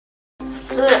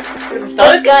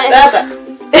Let's go.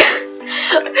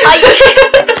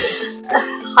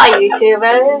 Hi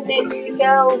YouTubers, it's your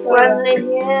girl Gremlin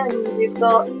here, and we've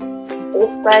got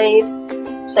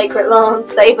WolfBabe, Sacred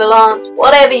Lance, Saber Lance,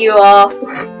 whatever you are.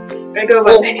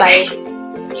 WolfBabe.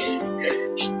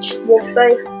 Just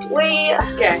WolfBabe.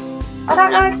 I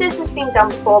don't know if this has been done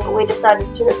before, but we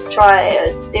decided to try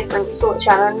a different sort of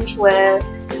challenge where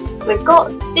we've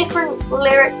got different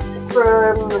lyrics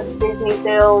from Disney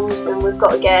films, and we've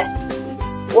got to guess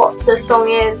what the song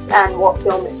is and what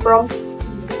film it's from.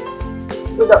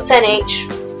 We've got 10 each.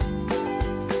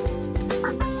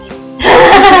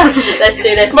 Let's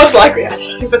do this. Most likely,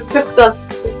 actually. But Go on.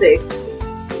 Let's see.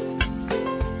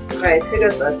 Alright, who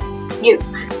goes first? You.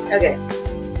 Okay.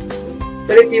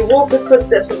 But if you walk the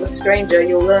footsteps of a stranger,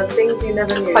 you'll learn things you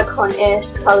never knew.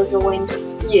 Pocahontas, Colours of Wind.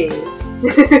 Yeah.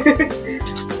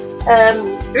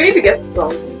 Do we need to guess the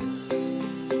song?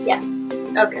 Yeah.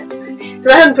 Okay.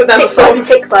 Because I hadn't put down the song.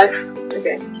 Tick both.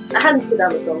 Okay. I hadn't put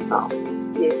down the song. Oh.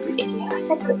 Yeah. I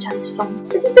said put down the song.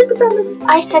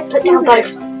 I said put down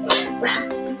both.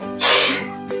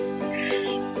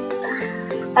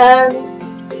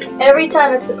 Every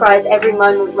turn is surprise, every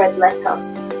moment red letter.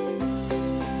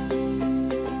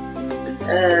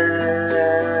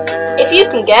 If you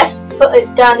can guess, put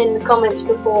it down in the comments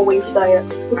before we say it.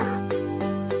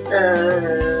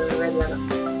 Red letter.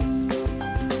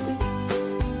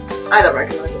 I don't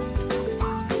recognize it.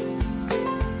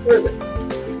 Where is it?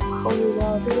 Holy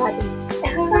world, Aladdin. I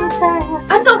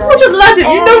thought it was Aladdin,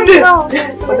 you know this!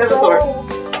 I never saw it.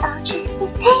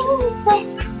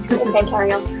 Okay,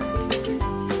 carry on.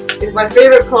 It's my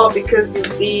favourite part because you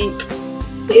see,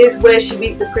 here's where she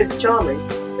meets the Prince Charming,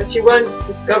 but she won't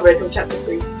discover it until chapter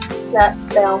 3. That's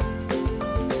Belle.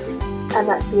 And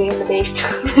that's Beauty and the Beast.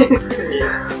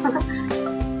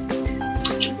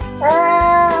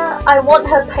 I want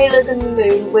her paler than the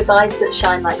moon with eyes that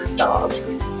shine like stars.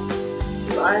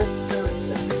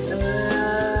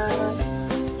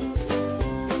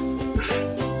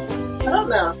 I don't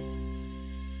know.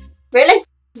 Really?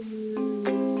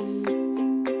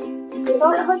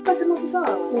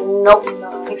 Nope.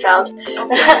 No. You failed.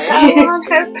 Okay. I want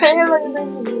her paler than the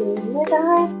moon with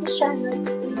eyes that shine like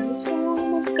stars.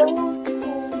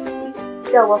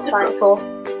 Go, we'll find for.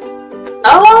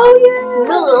 Oh yeah!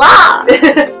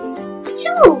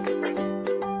 Shoo!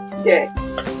 Okay.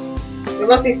 We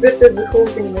must be swift as the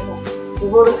horse in the middle.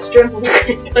 With all the strength of a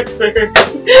great typhoon.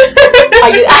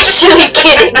 Are you actually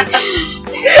kidding?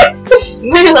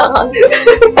 Mulan!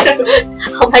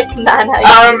 I'll make a man out of you.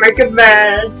 I'll make a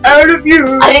man out of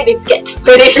you! I didn't even get to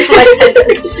finish my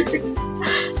sentence.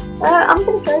 I'm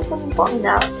gonna go from the bottom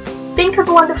now. Think of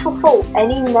a wonderful fault.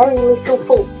 Any merry little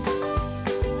fault.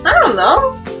 I don't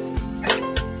know.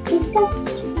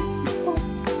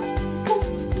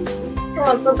 Oh,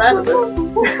 I'm so bad at this. You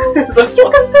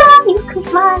can fly, you can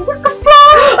fly, you can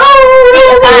fly!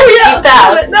 Oh, You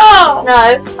found. No! No,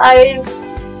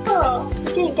 Oh. you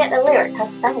didn't get the lyric, I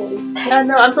sang it instead. I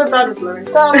know, I'm so bad at blurring.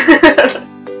 Go on.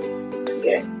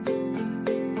 Okay.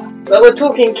 But we're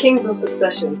talking kings in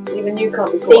succession. Even you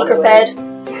can't be caught. Be prepared.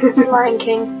 Lion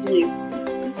King. You.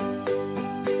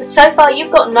 So far,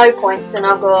 you've got no points, and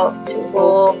I've got 2,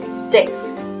 4, 6,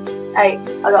 8. I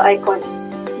got 8 points.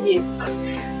 You.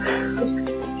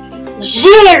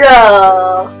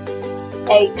 0!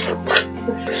 8.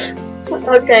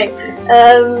 Okay.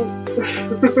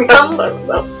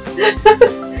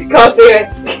 Can't do it.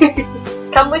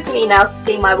 Come with me now to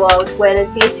see my world, where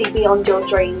there's beauty beyond your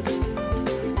dreams.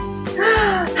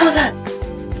 Tarzan.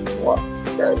 What's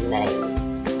the name?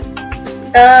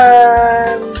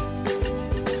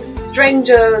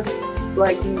 Stranger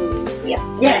like you. Yeah.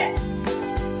 Yeah.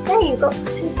 Hey, you got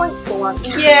 2 points for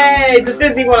once. Yay! The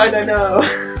Disney one I don't know.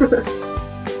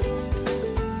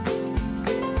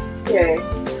 Yay.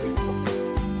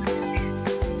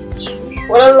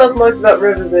 What I love most about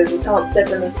rivers is you can't step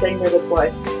in the same river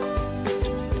twice.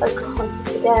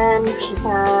 Pocahontas again,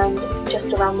 and just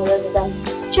around the river bend.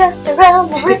 Just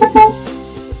around the river bend.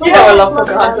 You know I love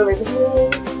Pocahontas.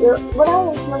 What I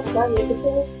love most about rivers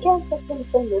is you can't step in the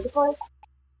same river twice.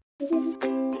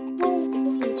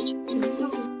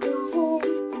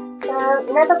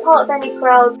 Never part of any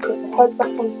crowd because the head's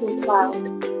up on some cloud.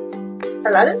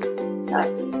 Aladdin? No.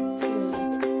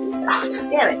 Oh,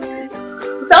 damn it.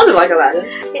 It sounded like Aladdin.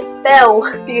 It's Belle,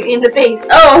 Beauty and the Beast.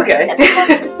 Oh, okay. Never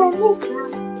part of any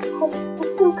crowd, its head's up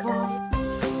on some cloud.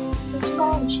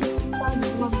 She's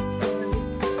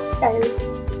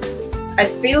I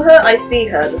feel her, I see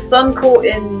her. The sun caught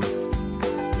in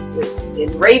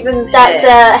raven That's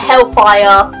hair.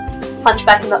 Hellfire,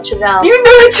 Hunchback of Notre Dame. You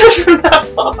know it just from that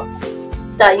far.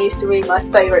 That used to be my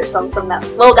favourite song from that.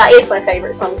 Well, that is my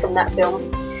favourite song from that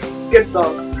film. Good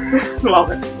song.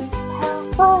 Love it.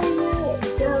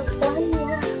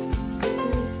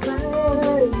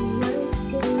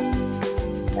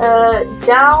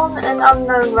 Down an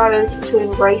unknown road to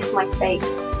embrace my fate.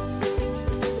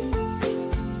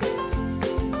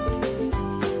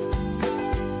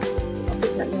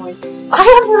 I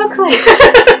have no clue.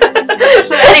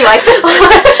 Anyway,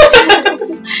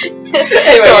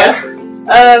 yeah.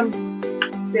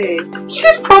 Let's see. You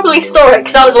should probably saw it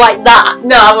because I was like that.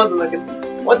 No, I wasn't looking.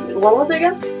 What was it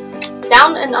again?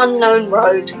 Down an unknown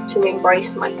road to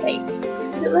embrace my fate.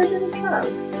 Is it Legend of Tron?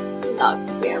 No,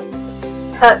 yeah.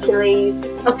 It's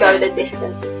Hercules, go the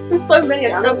distance. There's so many,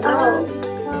 I don't know.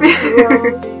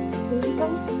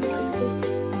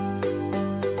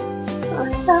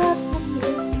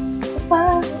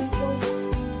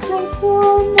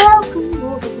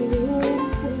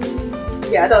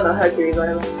 Yeah, I don't know Hercules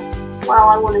either. Wow,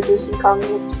 I want to do some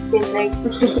comedy with Disney.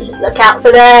 Look out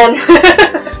for them!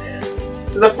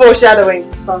 The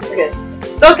foreshadowing. Okay.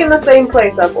 Stuck in the same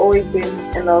place I've always been,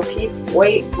 and I'll keep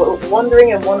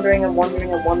wondering and wondering and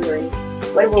wondering and wondering.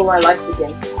 When will my life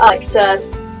begin? Alex,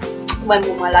 when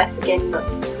will my life begin?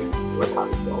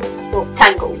 Rapunzel. Or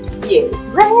Tangled. Yeah.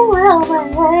 When will my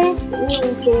life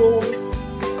begin?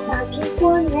 I keep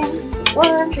wondering,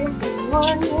 wondering,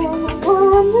 wondering,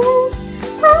 wondering.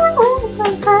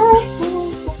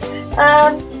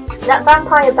 That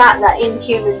vampire bat, that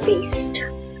inhuman beast.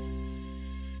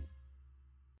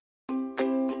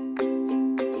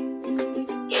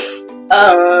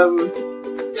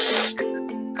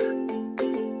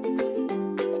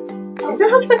 Is it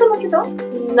Hunchback of Notre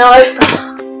Dame? No.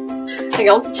 Hang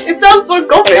on. It sounds so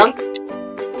gothic. Hang on.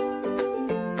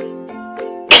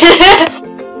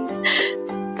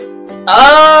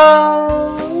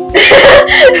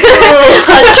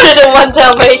 101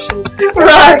 Dalmatians.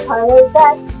 Right. I know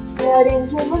that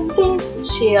inhuman beast,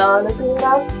 she ought to be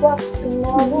locked up in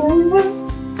another room.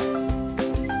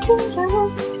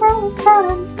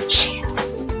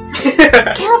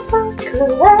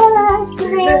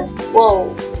 Whoa,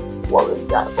 what was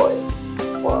that voice?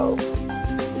 Whoa.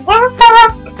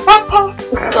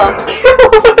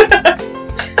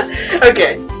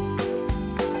 Okay.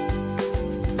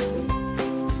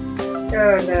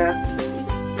 Oh no.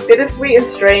 Bittersweet and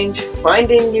strange,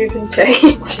 finding you can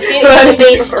change. Beauty and the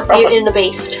Beast, Beauty and the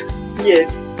Beast. Yeah.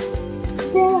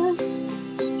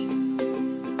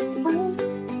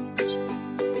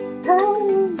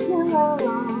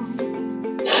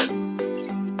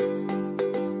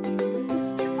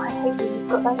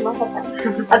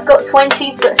 I've got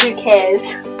 20s, but who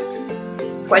cares?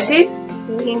 20s?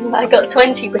 I got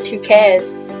 20, but who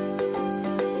cares?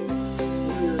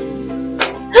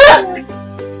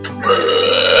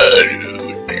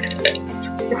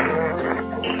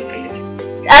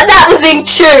 And that was in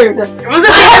tune! Was it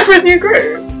the Emperor's New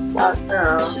Groove? No.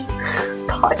 Oh. It's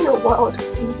part of your world,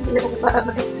 Little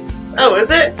Mermaid. Oh, is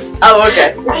it? Oh,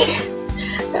 okay.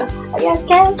 I got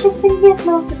gadgets and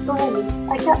gizmos to play.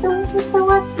 I got those little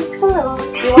ones to twirl.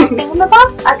 You want thing in the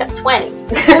box? I got 20.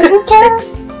 You care?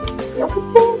 You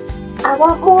pretend? I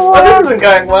want more. Oh, this isn't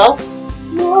going well.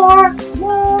 More.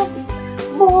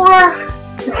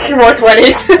 More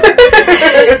 20s.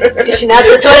 Dishing out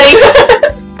the 20s.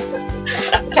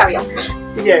 Carry on.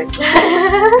 Okay.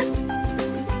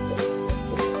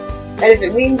 And if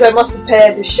it means I must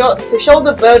prepare to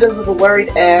shoulder burdens of a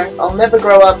worried air, I'll never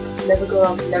grow up, never grow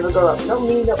up, never grow up. Not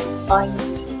me, not I.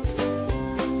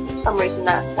 For some reason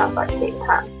that sounds like Peter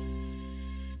Pan.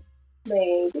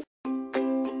 Maybe.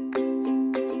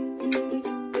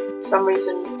 For some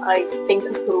reason I think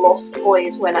of the Lost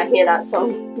Boys when I hear that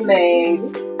song. Maybe.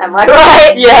 Am I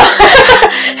right? Yeah.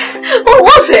 What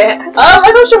was it?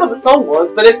 I'm not sure what the song was,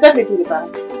 but it's definitely Peter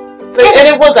Pan. But, and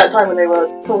it was that time when they were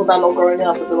talking about not growing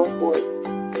up as a Lost Boy,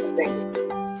 I think.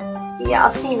 Yeah,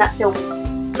 I've seen that film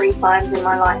 3 times in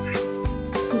my life.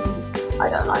 I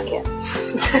don't like it.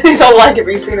 You don't like it,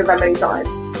 but you've seen it that many times.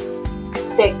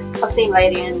 I've seen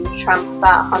Lady and Tramp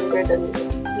about 100 and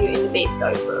Beauty and the Beast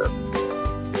over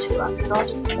 200 odd.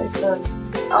 It's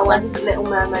Oh, and Little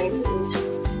Mermaid and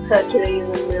Hercules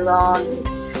and Mulan.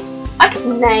 I could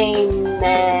name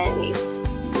many.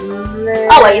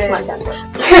 Oh wait, it's my turn.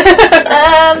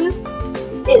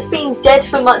 It's been dead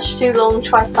for much too long,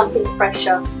 tried something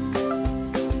fresher.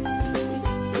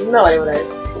 No idea what that is.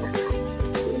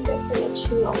 Dead for much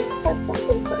too long, tried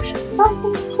something fresher.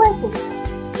 Something pleasant.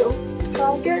 Don't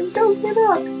try again, don't give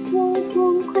up.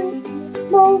 Making Christmas,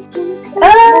 making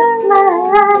Christmas.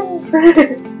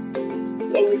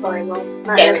 Yeah, you got it wrong.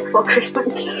 Nightmare Before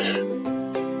Christmas.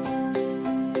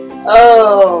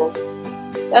 Oh.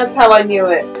 That's how I knew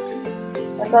it.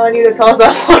 That's how I knew to toss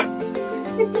that one.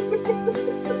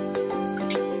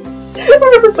 That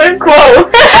was the same quote.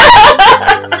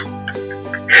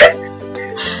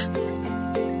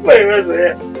 Wait, what is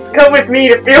it? Come with me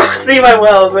to see my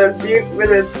wells with its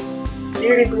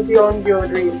beauty beyond your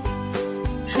dreams.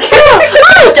 No,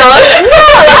 don't! No,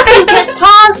 I think it's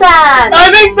Tarzan! I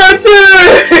think so too!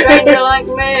 Stranger like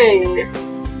me.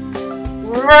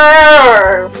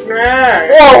 Whoa,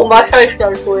 Oh, my face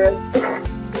goes weird.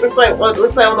 looks like one of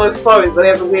those phones where they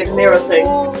have the weird mirror thing.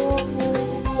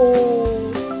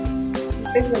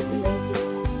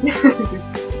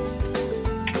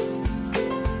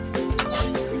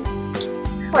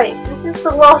 Wait, this is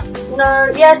the last. No,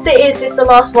 yes, it is. It's the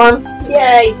last one.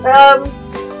 Yay! Well,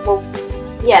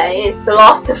 yeah, it is the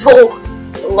last of all.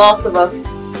 The Last of Us.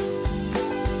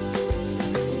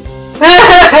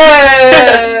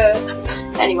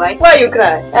 Anyway, Why you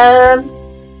cry?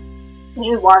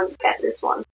 you won't get this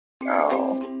one.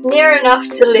 Oh. Near enough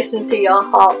to listen to your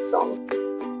heart song.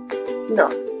 No.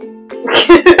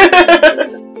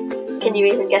 Can you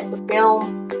even guess the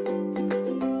film?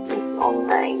 The song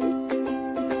name?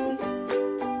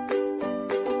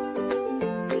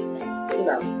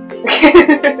 No.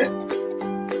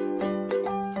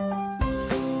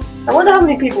 I wonder how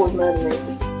many people would murder me.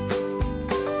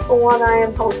 For one, I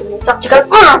am holding this up to go.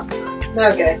 "Argh!"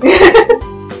 Okay.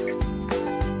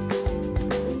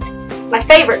 My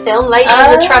favourite film, Lady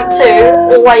and the Tramp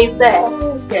 2, always there.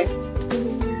 Okay.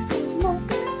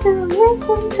 To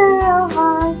listen to your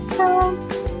heart song.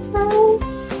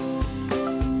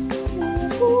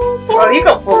 Well, you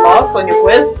got 4 marks on your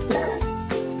quiz.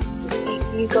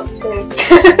 You got 2.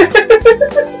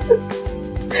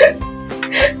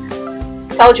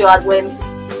 Told you I'd win.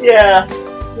 Yeah.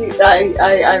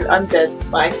 I'm dead.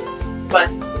 Bye. Bye.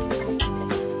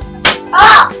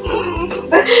 Ah!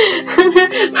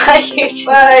 Bye, YouTube.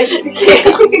 Bye.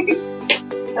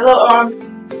 Hello, Arm.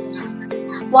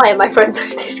 Why am I friends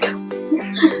with this guy?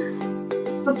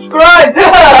 Subscribe to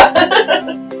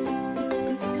her!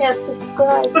 Yes,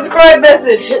 subscribe. Subscribe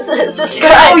message!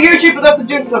 Subscribe. Oh, YouTube is up to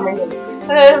do something.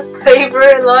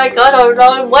 Favorite, like, I don't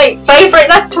know. Wait, favorite,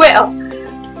 that's Twitter.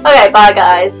 Okay, bye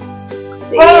guys.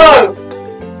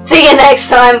 See you next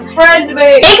time. Friend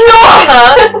me! Ignore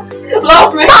her!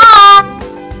 Love me! Bye!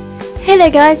 Hey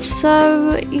there guys,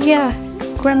 so yeah,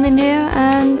 Gremlin here,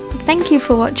 and thank you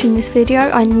for watching this video.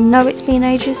 I know it's been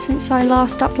ages since I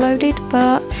last uploaded,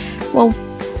 but well,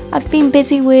 I've been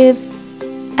busy with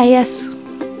AS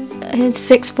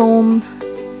 6th form,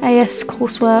 AS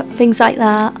coursework, things like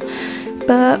that,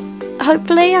 but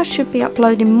hopefully I should be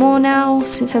uploading more now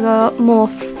since I got more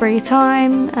free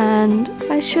time, and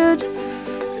I should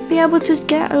be able to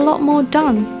get a lot more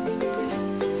done.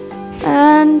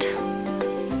 And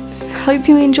hope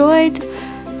you enjoyed.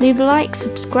 Leave a like,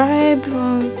 subscribe,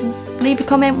 leave a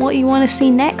comment what you want to see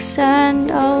next,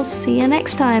 and I'll see you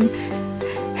next time.